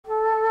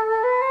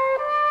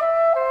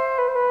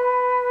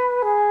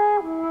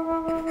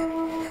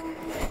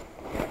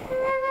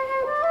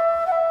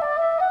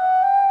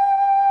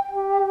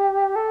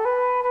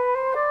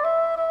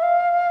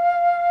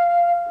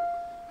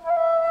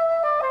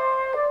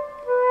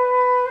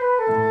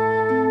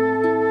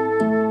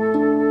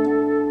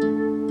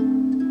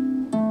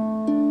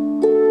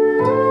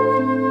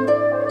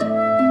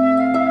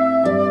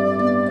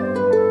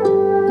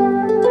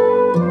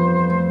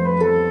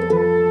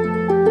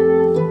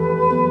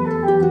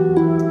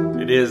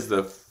is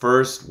the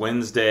first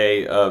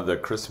Wednesday of the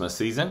Christmas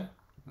season,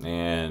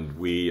 and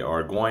we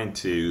are going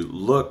to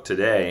look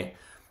today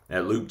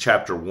at Luke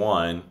chapter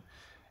 1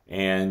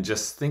 and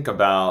just think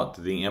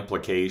about the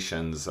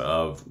implications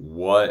of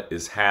what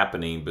is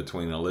happening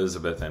between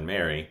Elizabeth and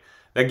Mary.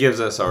 That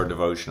gives us our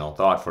devotional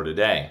thought for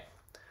today.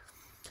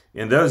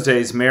 In those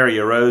days, Mary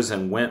arose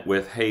and went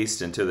with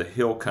haste into the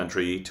hill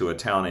country to a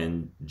town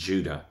in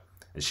Judah.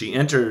 And she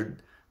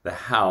entered the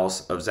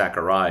house of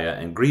Zechariah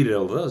and greeted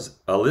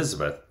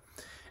Elizabeth.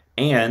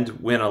 And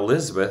when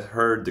Elizabeth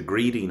heard the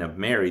greeting of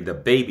Mary, the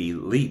baby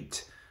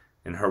leaped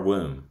in her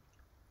womb.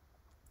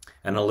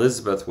 And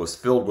Elizabeth was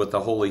filled with the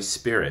Holy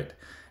Spirit,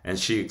 and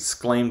she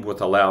exclaimed with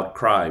a loud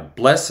cry,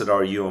 "Blessed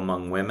are you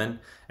among women,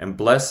 and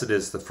blessed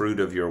is the fruit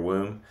of your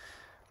womb.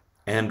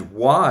 And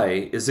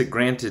why is it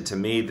granted to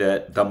me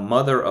that the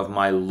mother of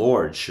my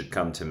Lord should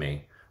come to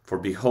me? For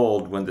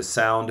behold, when the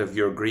sound of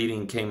your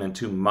greeting came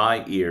into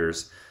my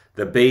ears,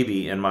 the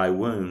baby in my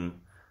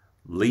womb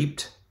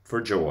leaped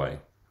for joy.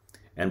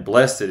 And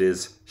blessed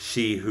is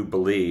she who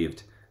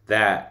believed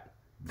that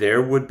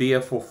there would be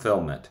a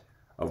fulfillment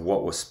of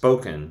what was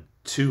spoken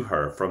to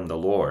her from the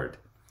Lord."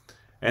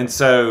 And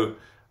so,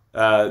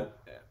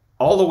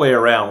 all the way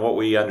around, what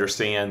we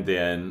understand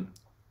then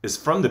is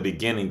from the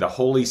beginning, the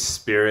Holy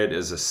Spirit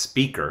is a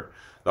speaker.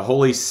 The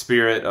Holy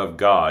Spirit of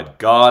God,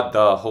 God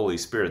the Holy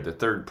Spirit, the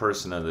third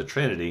person of the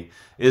Trinity,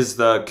 is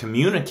the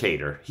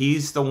communicator.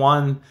 He's the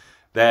one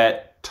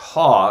that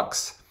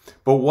talks,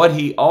 but what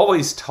he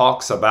always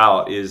talks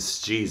about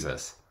is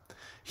Jesus.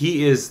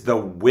 He is the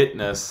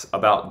witness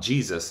about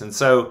Jesus. And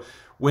so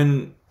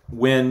when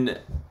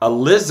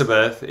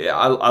Elizabeth,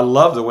 I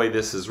love the way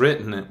this is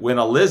written, when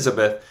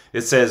Elizabeth,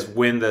 it says,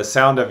 when the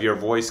sound of your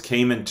voice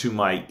came into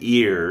my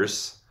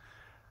ears,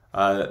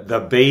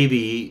 the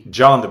baby,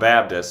 John the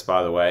Baptist,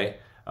 by the way,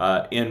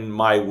 in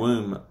my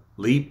womb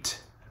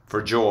leaped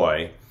for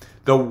joy.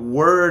 The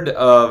Word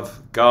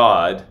of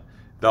God,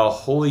 the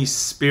Holy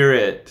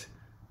Spirit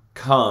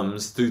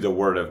comes through the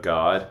Word of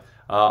God,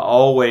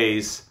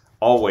 always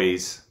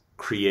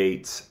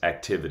creates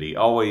activity,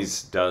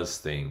 always does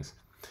things.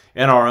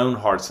 In our own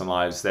hearts and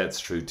lives, that's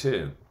true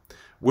too.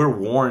 We're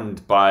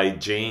warned by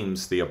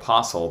James the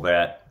Apostle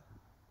that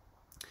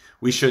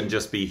we shouldn't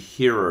just be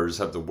hearers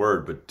of the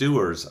word, but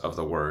doers of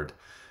the word.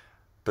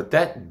 But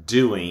that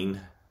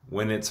doing,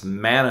 when it's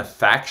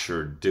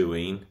manufactured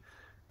doing,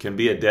 can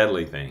be a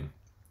deadly thing.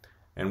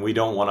 And we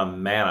don't want to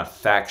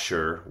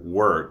manufacture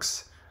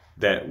works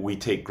that we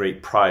take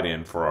great pride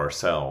in for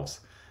ourselves.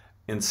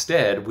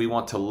 Instead, we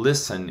want to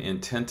listen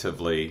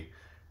attentively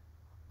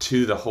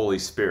to the Holy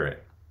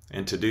Spirit.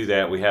 And to do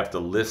that, we have to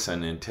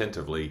listen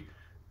attentively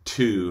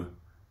to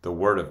the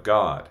Word of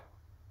God.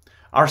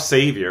 Our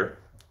Savior,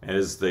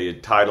 as the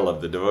title of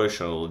the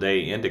devotional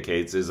today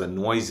indicates, is a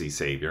noisy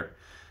Savior.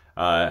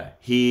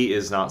 He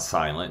is not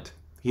silent.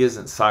 He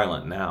isn't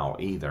silent now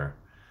either.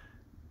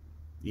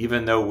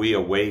 Even though we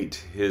await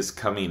His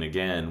coming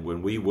again,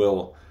 when we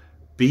will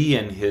be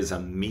in His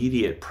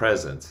immediate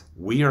presence,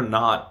 we are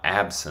not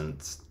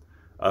absent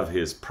of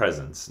His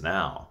presence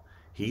now.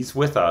 He's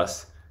with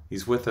us.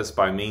 He's with us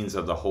by means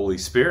of the Holy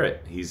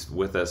Spirit. He's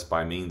with us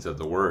by means of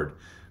the Word.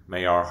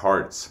 May our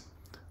hearts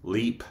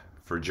leap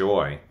for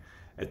joy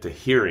at the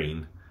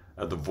hearing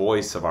of the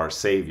voice of our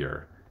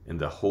Savior in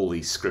the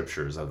Holy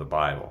Scriptures of the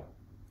Bible.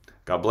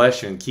 God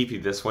bless you and keep you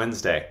this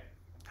Wednesday.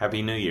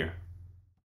 Happy New Year.